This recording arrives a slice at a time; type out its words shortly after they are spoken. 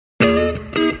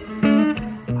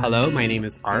Hello, my name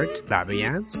is Art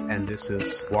Babayans, and this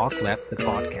is Walk Left, the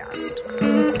podcast.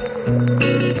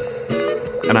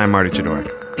 And I'm Marty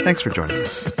Chidoric. Thanks for joining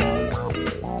us.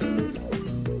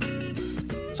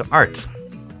 So, Art,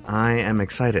 I am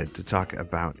excited to talk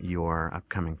about your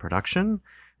upcoming production.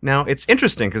 Now, it's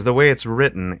interesting because the way it's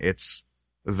written, it's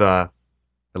the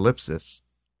ellipsis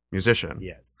musician.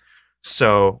 Yes.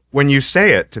 So, when you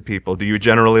say it to people, do you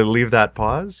generally leave that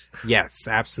pause? Yes,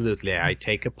 absolutely. I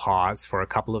take a pause for a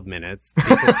couple of minutes.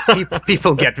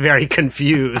 People get very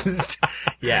confused.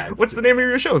 Yes. What's the name of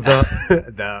your show?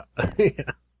 The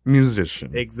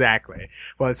Musician. Exactly.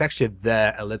 Well, it's actually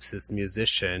The Ellipsis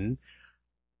Musician,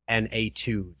 an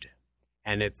etude.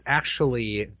 And it's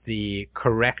actually the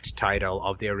correct title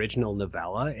of the original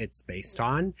novella it's based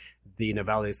on. The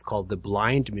novella is called The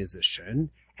Blind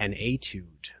Musician, an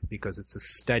etude, because it's a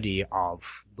study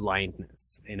of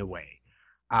blindness in a way.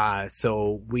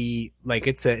 So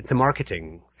it's a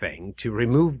marketing thing to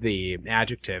remove the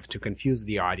adjective to confuse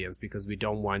the audience because we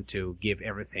don't want to give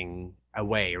everything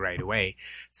away right away.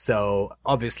 So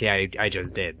obviously I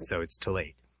just did, so it's too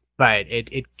late. But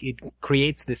it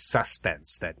creates this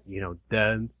suspense that,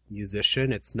 the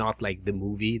musician, it's not like the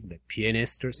movie, The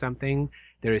Pianist or something.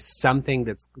 There is something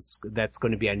that's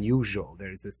going to be unusual.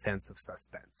 There is a sense of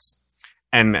suspense.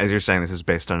 And as you're saying, this is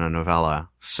based on a novella.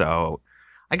 So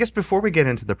I guess before we get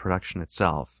into the production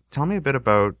itself, tell me a bit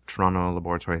about Toronto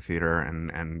Laboratory Theatre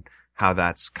and how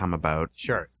that's come about.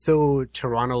 Sure. So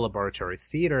Toronto Laboratory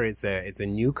Theatre is a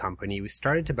new company. We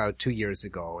started about 2 years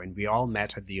ago, and we all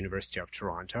met at the University of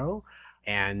Toronto.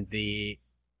 And the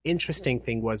interesting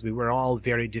thing was we were all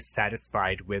very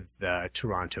dissatisfied with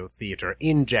Toronto theatre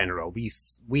in general.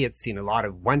 We had seen a lot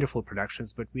of wonderful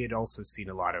productions, but we had also seen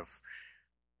a lot of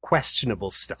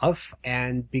questionable stuff.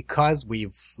 And because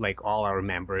we've, like all our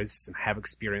members, have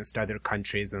experienced other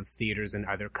countries and theatres in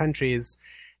other countries,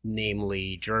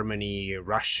 namely Germany,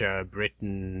 Russia,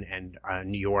 Britain, and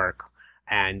New York.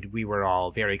 And we were all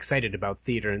very excited about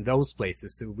theater in those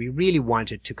places. So we really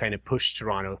wanted to kind of push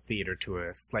Toronto theater to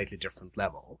a slightly different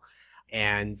level.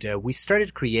 And we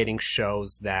started creating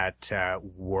shows that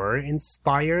were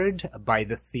inspired by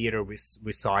the theater we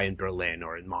saw in Berlin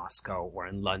or in Moscow or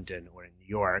in London or in New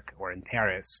York or in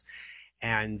Paris.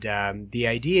 And the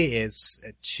idea is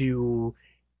to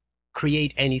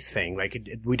create anything.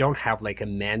 We don't have like a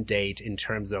mandate in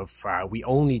terms of we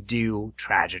only do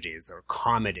tragedies or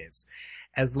comedies.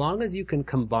 As long as you can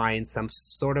combine some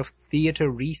sort of theater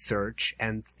research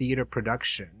and theater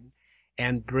production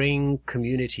and bring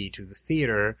community to the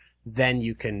theater, then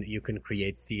you can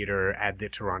create theater at the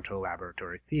Toronto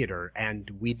Laboratory Theatre. And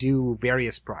we do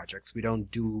various projects. We don't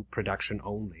do production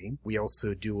only. We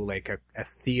also do like a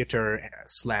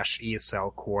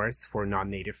theater/ESL course for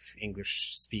non-native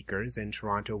English speakers in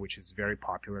Toronto, which is very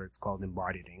popular. It's called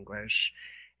Embodied English.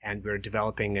 And we're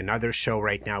developing another show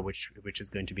right now, which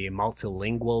is going to be a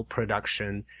multilingual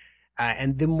production.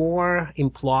 And the more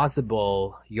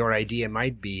implausible your idea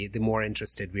might be, the more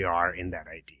interested we are in that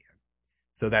idea.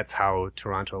 So that's how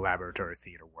Toronto Laboratory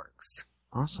Theatre works.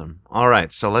 Awesome. All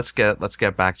right. So let's get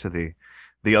back to the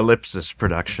Ellipsis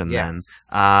production then. Yes.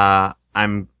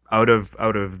 I'm out of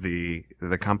the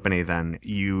company then.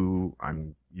 You're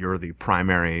the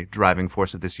primary driving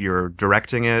force of this. You're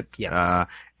directing it. Yes.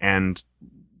 And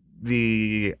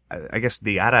the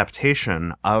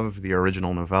adaptation of the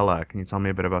original novella. Can you tell me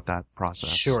a bit about that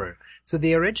process? Sure. So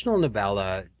the original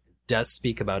novella does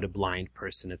speak about a blind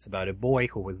person. It's about a boy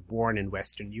who was born in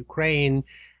Western Ukraine.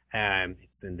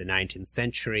 It's in the 19th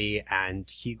century, and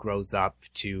he grows up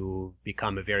to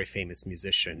become a very famous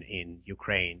musician in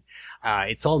Ukraine.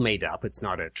 It's all made up. It's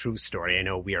not a true story. I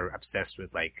know we are obsessed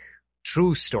with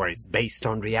true stories based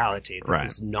on reality. This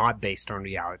is not based on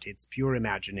reality. It's pure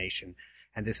imagination.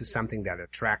 And this is something that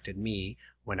attracted me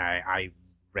when I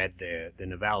read the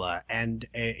novella. And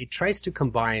it tries to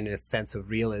combine a sense of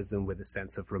realism with a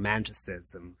sense of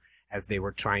romanticism, as they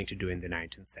were trying to do in the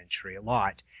 19th century a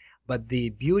lot. But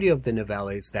the beauty of the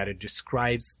novella is that it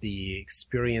describes the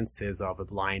experiences of a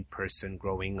blind person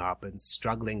growing up and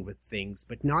struggling with things,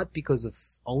 but not because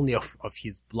of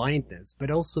his blindness, but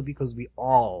also because we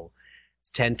all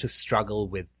tend to struggle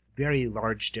with very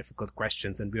large, difficult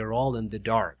questions, and we're all in the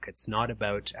dark. It's not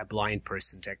about a blind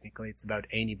person, technically. It's about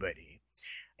anybody.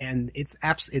 And it's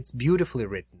beautifully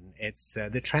written. It's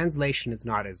the translation is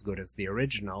not as good as the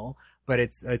original, but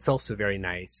it's also very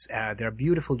nice. There are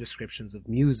beautiful descriptions of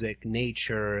music,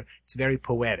 nature. It's very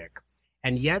poetic.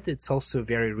 And yet it's also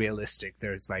very realistic.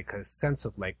 There's like a sense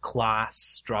of like class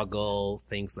struggle,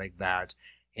 things like that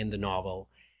in the novel.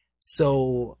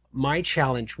 So my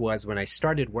challenge was when I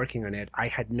started working on it, I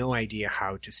had no idea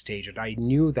how to stage it. I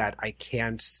knew that I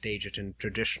can't stage it in a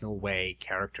traditional way,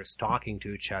 characters talking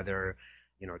to each other,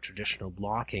 traditional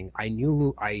blocking. I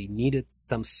knew I needed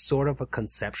some sort of a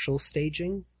conceptual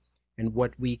staging. And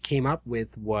what we came up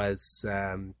with was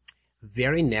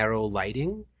very narrow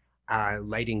lighting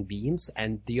beams,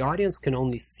 and the audience can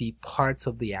only see parts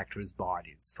of the actors'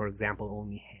 bodies. For example,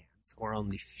 only hands or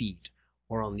only feet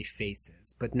or only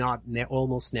faces, but not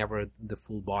almost never the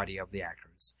full body of the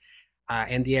actors.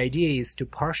 And the idea is to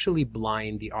partially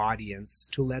blind the audience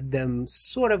to let them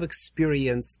sort of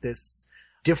experience this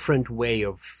different way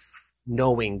of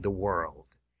knowing the world.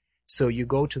 So you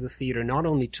go to the theater not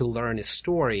only to learn a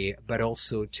story, but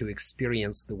also to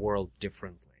experience the world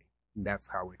differently. And that's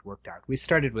how it worked out. We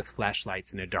started with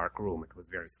flashlights in a dark room. It was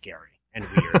very scary and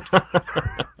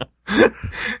weird.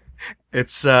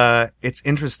 It's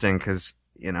interesting because,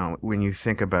 when you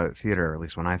think about theater, or at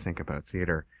least when I think about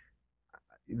theater,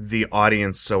 the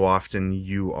audience, so often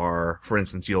for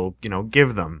instance, you'll,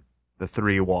 give them the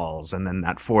three walls, and then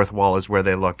that fourth wall is where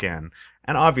they look in.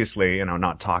 And obviously,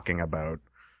 not talking about,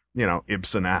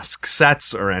 Ibsen-esque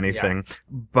sets or anything,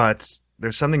 but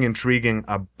there's something intriguing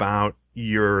about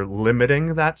you're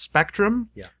limiting that spectrum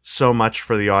so much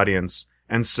for the audience.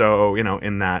 And so,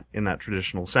 in that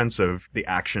traditional sense of the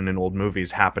action in old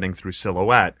movies happening through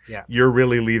silhouette, you're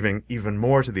really leaving even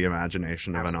more to the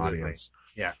imagination of an audience.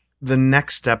 Yeah. The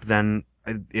next step then,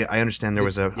 I understand there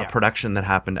was a production that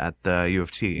happened at the U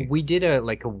of T. We did a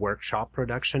workshop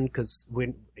production because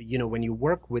when you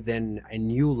work within a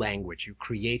new language, you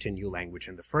create a new language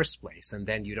in the first place, and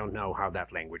then you don't know how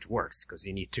that language works because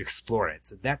you need to explore it.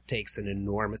 So that takes an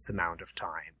enormous amount of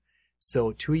time.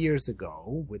 So 2 years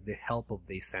ago, with the help of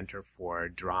the Center for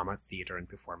Drama, Theatre and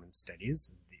Performance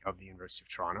Studies of the University of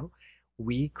Toronto,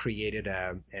 we created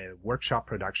a workshop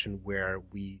production where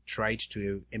we tried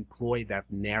to employ that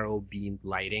narrow beam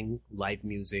lighting, live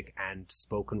music, and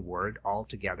spoken word all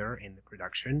together in the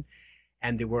production.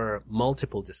 And there were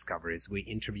multiple discoveries. We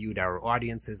interviewed our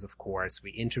audiences, of course.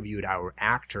 We interviewed our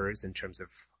actors in terms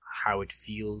of how it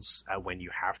feels when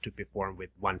you have to perform with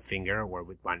one finger or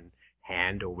with one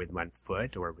hand or with one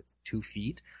foot or with 2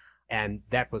 feet. And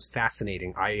that was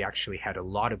fascinating. I actually had a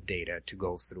lot of data to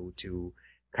go through to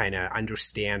kind of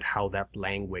understand how that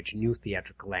language, new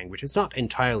theatrical language, is not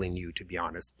entirely new, to be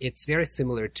honest. It's very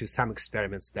similar to some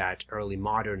experiments that early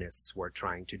modernists were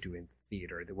trying to do in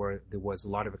theater. There was a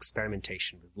lot of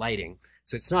experimentation with lighting.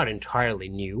 So it's not entirely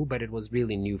new, but it was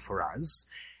really new for us.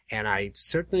 And I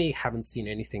certainly haven't seen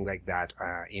anything like that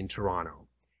in Toronto.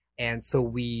 And so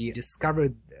we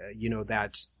discovered,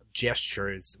 that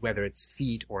gestures, whether it's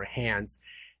feet or hands,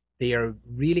 they are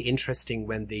really interesting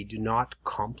when they do not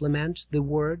complement the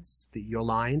words, your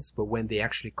lines, but when they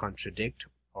actually contradict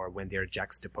or when they're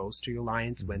juxtaposed to your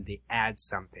lines, when they add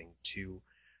something to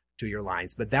your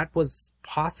lines. But that was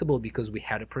possible because we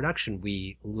had a production.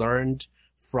 We learned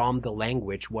from the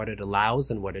language what it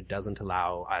allows and what it doesn't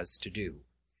allow us to do.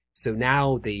 So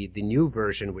now the new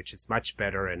version, which is much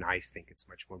better, and I think it's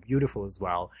much more beautiful as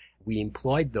well, we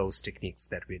employed those techniques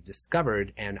that we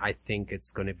discovered, and I think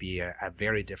it's going to be a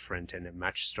very different and a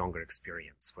much stronger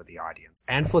experience for the audience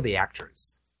and for the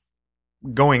actors.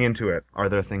 Going into it, are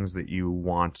there things that you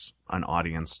want an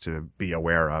audience to be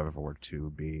aware of or to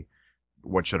be...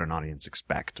 What should an audience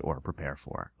expect or prepare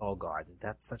for? Oh God,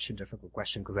 that's such a difficult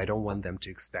question because I don't want them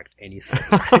to expect anything.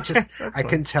 I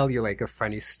can tell you a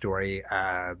funny story.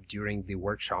 During the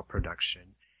workshop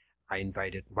production, I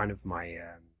invited one of my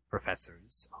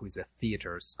professors who's a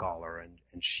theater scholar,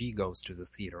 and she goes to the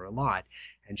theater a lot,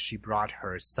 and she brought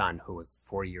her son who was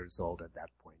 4 years old at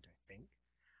that point, I think.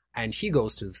 And he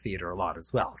goes to the theater a lot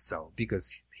as well, so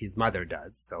because his mother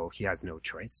does, so he has no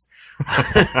choice.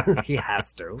 He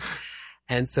has to.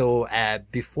 And so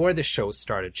before the show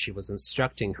started, she was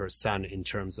instructing her son in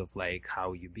terms of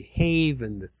how you behave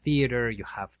in the theater. You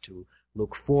have to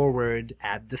look forward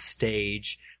at the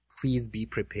stage. Please be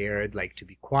prepared, to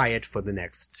be quiet for the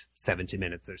next 70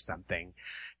 minutes or something.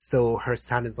 So her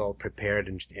son is all prepared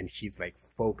and he's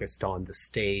focused on the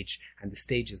stage, and the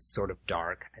stage is sort of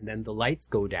dark. And then the lights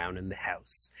go down in the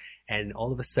house. And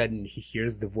all of a sudden he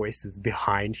hears the voices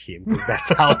behind him because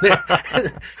that's how,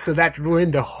 so that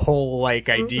ruined the whole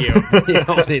idea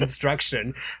of the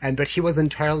instruction. But he was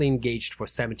entirely engaged for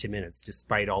 70 minutes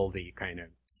despite all the kind of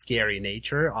scary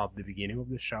nature of the beginning of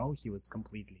the show. He was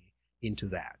completely into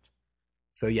that.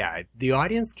 So yeah, the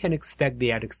audience can expect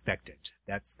the unexpected.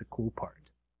 That's the cool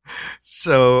part.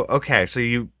 So, okay, so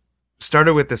you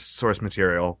started with this source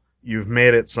material. You've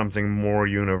made it something more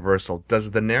universal.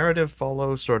 Does the narrative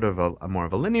follow sort of a more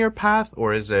of a linear path,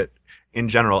 or is it in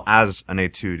general, as an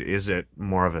etude, is it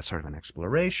more of a sort of an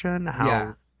exploration?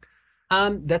 Yeah.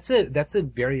 That's a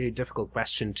very difficult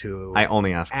question to I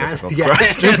only ask difficult yeah,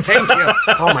 questions. thank you.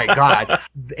 Oh my God.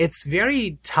 It's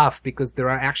very tough because there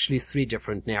are actually three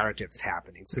different narratives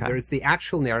happening. So Okay. there's the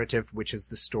actual narrative, which is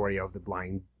the story of the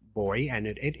blind boy, and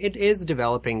it is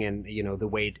developing in, the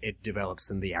way it develops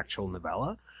in the actual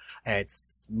novella.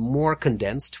 It's more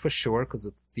condensed for sure because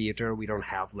of theater. We don't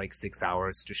have like 6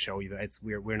 hours to show you that.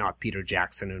 We're not Peter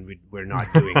Jackson, and we're not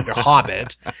doing The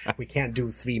Hobbit. We can't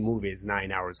do 3 movies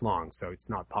 9 hours long, so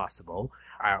it's not possible.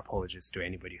 I apologize to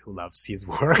anybody who loves his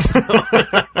works.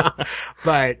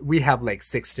 But we have like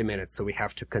 60 minutes, so we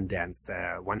have to condense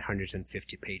a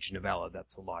 150-page novella.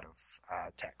 That's a lot of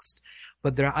text.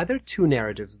 But there are other two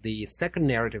narratives. The second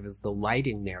narrative is the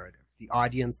lighting narrative. The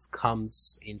audience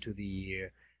comes into the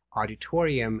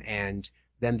auditorium, and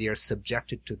then they are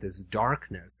subjected to this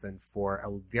darkness, and for a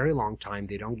very long time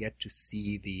they don't get to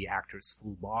see the actors'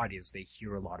 full bodies. They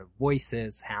hear a lot of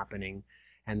voices happening,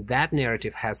 and that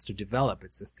narrative has to develop.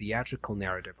 It's a theatrical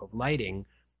narrative of lighting,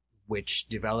 which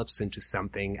develops into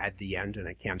something at the end, and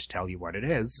I can't tell you what it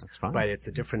is. That's fine. But it's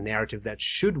a different narrative that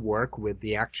should work with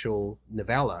the actual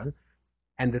novella.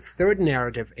 And the third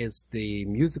narrative is the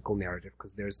musical narrative,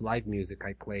 because there's live music.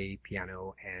 I play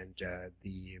piano, and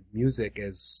the music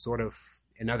is sort of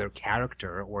another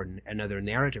character or another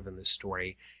narrative in the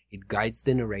story. It guides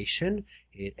the narration.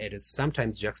 It is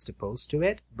sometimes juxtaposed to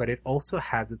it, but it also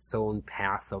has its own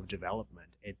path of development.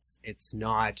 It's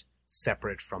not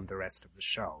separate from the rest of the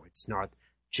show. It's not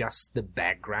just the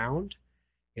background.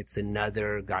 It's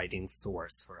another guiding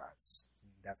source for us.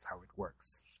 That's how it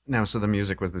works. Now, so the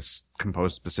music, was this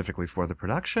composed specifically for the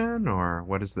production, or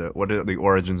what are the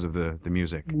origins of the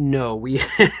music? No,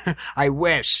 I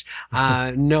wish.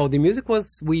 No, the music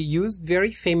we used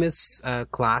very famous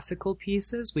classical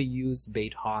pieces. We used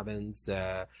Beethoven's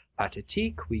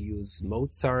Pathetique. We used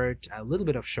Mozart, a little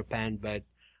bit of Chopin, but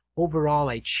overall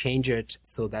I changed it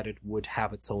so that it would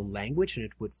have its own language and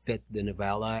it would fit the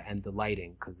novella and the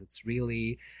lighting, because it's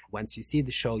really, once you see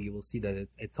the show, you will see that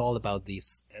it's all about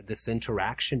this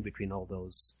interaction between all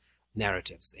those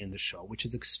narratives in the show, which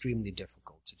is extremely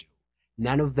difficult to do.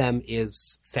 None of them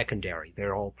is secondary.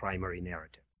 They're all primary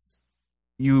narratives.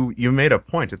 You made a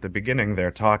point at the beginning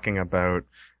there talking about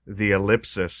the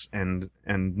ellipsis and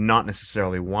not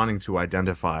necessarily wanting to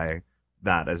identify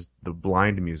that as the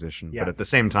blind musician, Yeah. but at the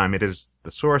same time, it is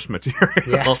the source material.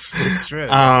 Yes, it's true.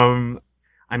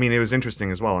 I mean, it was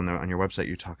interesting as well. On your website,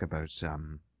 you talk about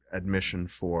admission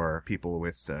for people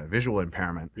with visual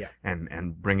impairment, Yeah.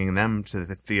 and bringing them to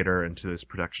the theater and to this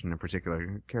production in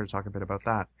particular. Care to talk a bit about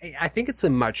that? I think it's a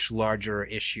much larger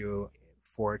issue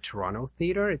for Toronto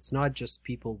theater. It's not just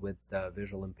people with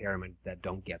visual impairment that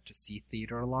don't get to see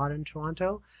theater a lot in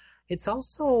Toronto. It's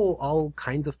also all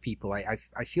kinds of people.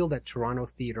 I feel that Toronto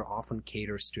theater often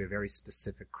caters to a very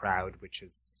specific crowd, which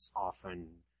is often,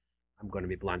 I'm going to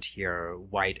be blunt here,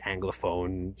 white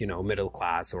Anglophone, middle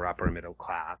class or upper middle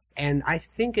class. And I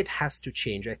think it has to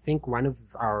change. I think one of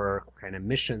our kind of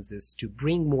missions is to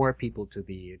bring more people to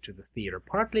the theater,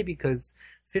 partly because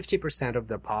 50% of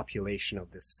the population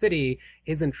of this city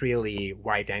isn't really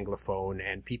white Anglophone,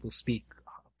 and people speak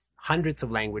hundreds of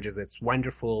languages. It's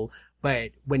wonderful.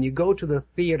 But when you go to the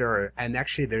theater, and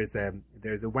actually there's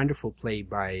a wonderful play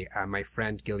by my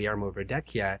friend Guillermo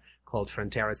Verdecchia called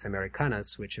Fronteras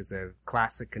Americanas, which is a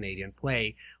classic Canadian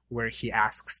play where he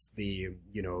asks the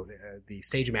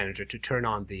stage manager to turn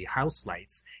on the house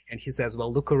lights, and he says,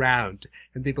 well, look around,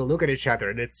 and people look at each other,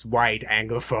 and it's white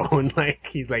Anglophone.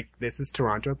 He's like, this is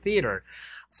Toronto theater.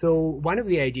 So one of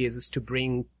the ideas is to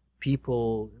bring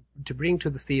to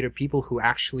the theater people who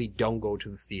actually don't go to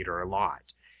the theater a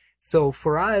lot. So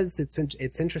for us, it's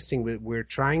interesting. We're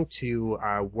trying to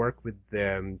work with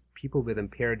the people with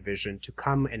impaired vision to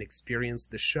come and experience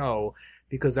the show,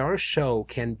 because our show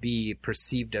can be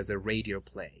perceived as a radio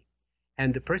play.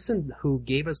 And the person who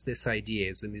gave us this idea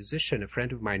is a musician, a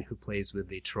friend of mine who plays with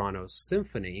the Toronto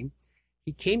Symphony.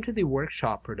 He came to the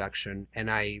workshop production, and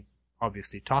I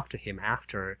obviously talked to him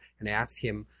after, and I asked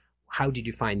him, how did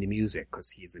you find the music?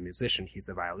 Because he's a musician, he's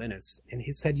a violinist. And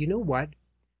he said, you know what?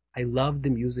 I loved the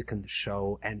music in the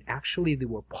show, and actually there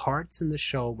were parts in the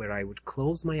show where I would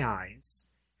close my eyes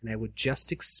and I would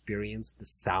just experience the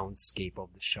soundscape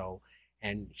of the show.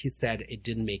 And he said it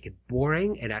didn't make it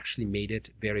boring. It actually made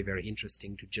it very, very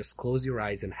interesting to just close your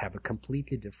eyes and have a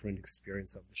completely different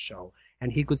experience of the show.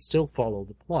 And he could still follow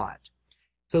the plot.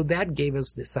 So that gave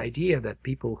us this idea that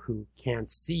people who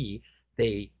can't see,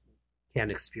 they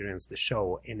can experience the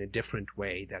show in a different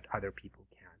way that other people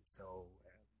can. So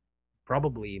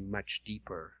probably much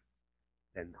deeper.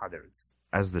 than others.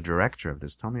 As the director of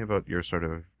this, tell me about your sort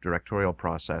of directorial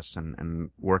process and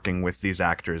working with these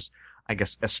actors, I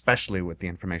guess, especially with the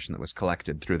information that was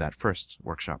collected through that first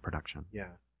workshop production.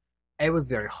 Yeah. It was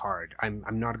very hard. I'm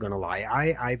not gonna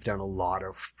lie. I've done a lot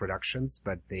of productions,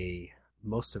 but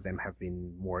most of them have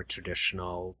been more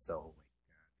traditional. So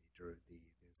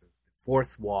there's a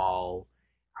fourth wall.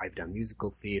 I've done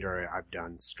musical theater. I've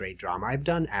done straight drama. I've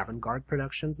done avant-garde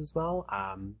productions as well.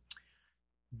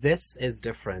 This is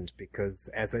different because,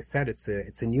 as I said, it's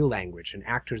a new language, and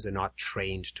actors are not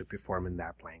trained to perform in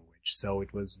that language. So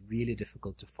it was really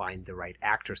difficult to find the right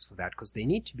actors for that because they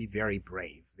need to be very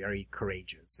brave, very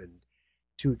courageous. And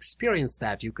to experience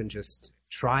that, you can just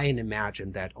try and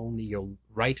imagine that only your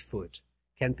right foot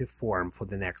can perform for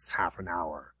the next half an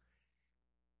hour.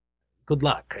 Good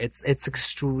luck. It's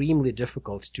extremely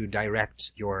difficult to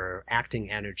direct your acting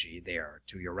energy there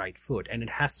to your right foot, and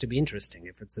it has to be interesting.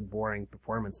 If it's a boring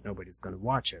performance, nobody's going to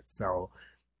watch it. So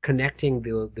connecting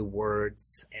the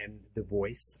words and the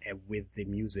voice and with the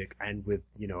music and with,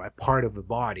 a part of the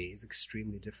body is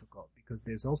extremely difficult, because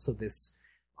there's also this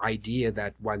idea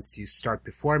that once you start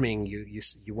performing, you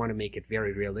want to make it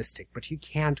very realistic, but you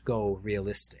can't go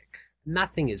realistic.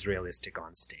 Nothing is realistic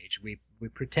on stage. We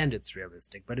pretend it's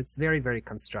realistic, but it's very, very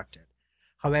constructed.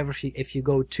 However, if you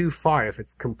go too far, if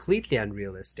it's completely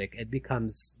unrealistic, it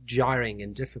becomes jarring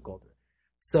and difficult.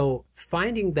 So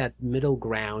finding that middle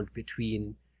ground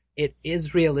between it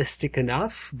is realistic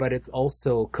enough, but it's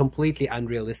also completely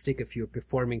unrealistic if you're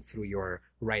performing through your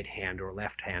right hand or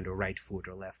left hand or right foot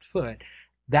or left foot,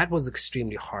 that was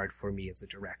extremely hard for me as a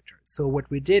director. So what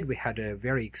we did, we had a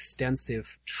very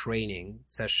extensive training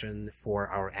session for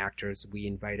our actors. We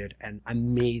invited an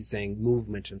amazing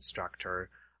movement instructor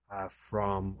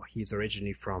he's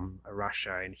originally from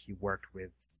Russia, and he worked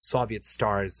with Soviet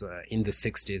stars in the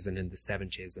 60s and in the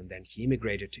 70s. And then he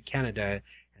immigrated to Canada,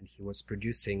 and he was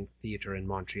producing theater in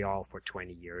Montreal for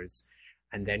 20 years.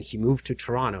 And then he moved to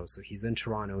Toronto. So he's in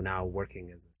Toronto now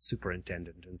working as a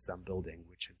superintendent in some building,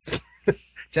 which is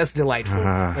just delightful.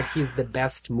 But he's the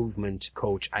best movement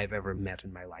coach I've ever met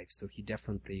in my life. So he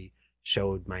definitely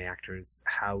showed my actors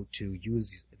how to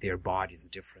use their bodies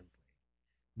differently.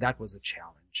 That was a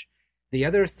challenge. The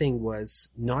other thing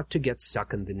was not to get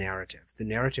stuck in the narrative. The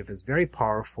narrative is very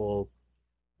powerful,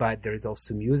 but there is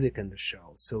also music in the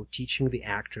show. So teaching the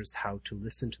actors how to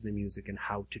listen to the music and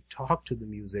how to talk to the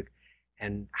music,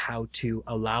 and how to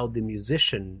allow the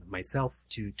musician, myself,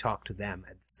 to talk to them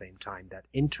at the same time. That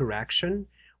interaction,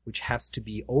 which has to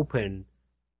be open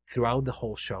throughout the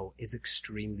whole show, is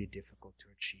extremely difficult to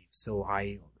achieve. So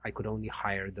I could only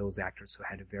hire those actors who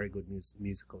had a very good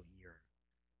musical ear.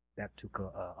 That took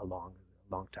a long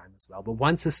time as well. But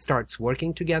once it starts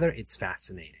working together, it's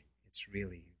fascinating. It's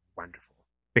really wonderful.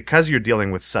 Because you're dealing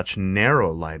with such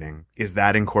narrow lighting, is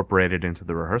that incorporated into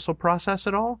the rehearsal process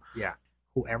at all? Yeah.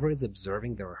 Whoever is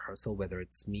observing the rehearsal, whether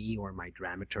it's me or my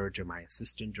dramaturge or my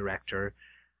assistant director,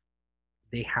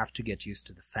 they have to get used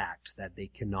to the fact that they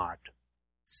cannot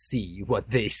see what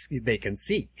they can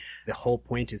see. The whole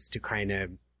point is to kind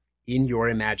of, in your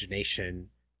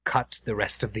imagination, cut the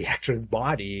rest of the actor's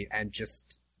body and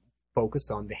just focus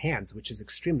on the hands, which is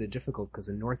extremely difficult because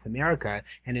in North America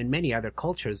and in many other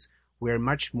cultures, we're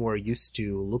much more used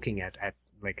to looking at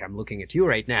like I'm looking at you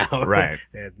right now. Right.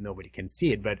 Nobody can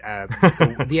see it. But so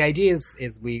the idea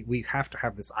is we have to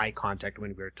have this eye contact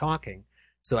when we're talking.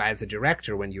 So as a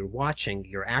director, when you're watching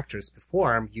your actors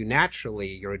perform,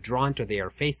 you're drawn to their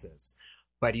faces.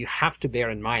 But you have to bear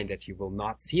in mind that you will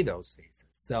not see those faces.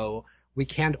 So we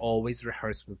can't always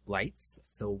rehearse with lights.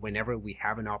 So whenever we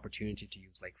have an opportunity to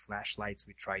use like flashlights,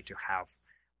 we try to have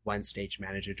one stage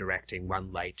manager directing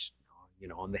one light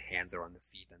on the hands or on the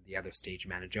feet, and the other stage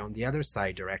manager on the other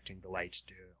side directing the light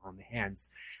on the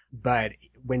hands. But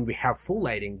when we have full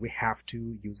lighting, we have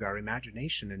to use our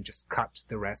imagination and just cut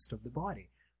the rest of the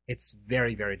body. It's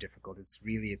very, very difficult. It's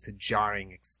a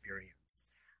jarring experience.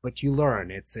 But you learn.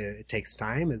 It takes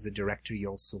time. As a director, you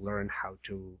also learn how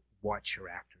to watch your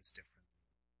actors differently.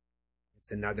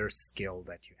 It's another skill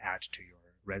that you add to your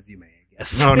resume, I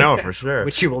guess. No, for sure.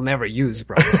 Which you will never use,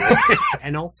 probably.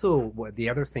 And also, the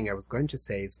other thing I was going to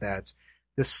say is that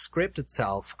the script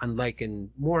itself, unlike in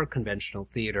more conventional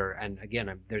theater, and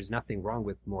again, there's nothing wrong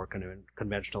with more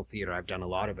conventional theater. I've done a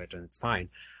lot of it, and it's fine.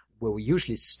 Where we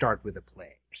usually start with a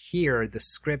play. Here, the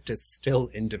script is still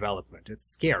in development. It's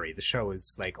scary. The show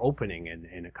is like opening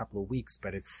in a couple of weeks,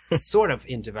 but it's sort of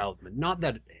in development. Not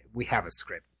that we have a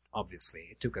script, obviously.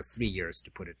 It took us 3 years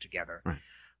to put it together. Right.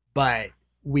 But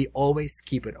we always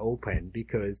keep it open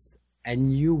because a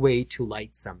new way to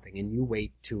light something, a new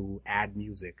way to add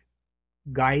music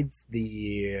guides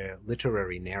the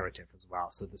literary narrative as well.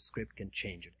 So the script can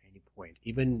change at any point.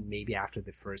 Even maybe after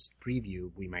the first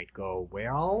preview, we might go,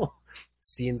 well,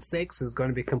 scene 6 is going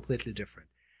to be completely different.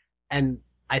 And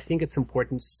I think it's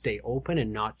important to stay open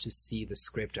and not to see the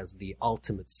script as the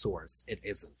ultimate source. It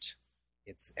isn't.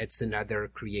 It's another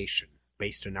creation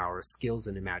based on our skills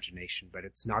and imagination, but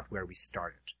it's not where we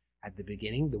started. At the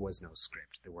beginning, there was no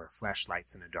script. There were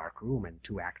flashlights in a dark room and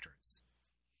 2 actors.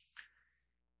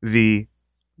 The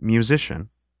Musician,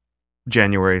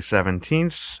 January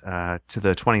 17th to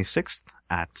the 26th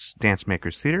at Dance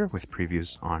Makers Theater, with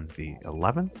previews on the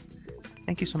 11th.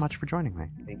 Thank you so much for joining me.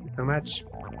 Thank you so much.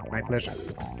 My pleasure.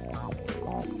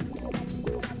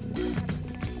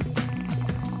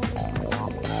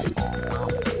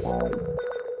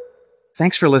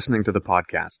 Thanks for listening to the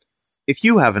podcast. If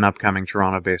you have an upcoming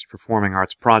Toronto-based performing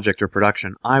arts project or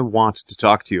production, I want to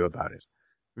talk to you about it.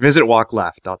 Visit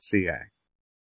walkleft.ca.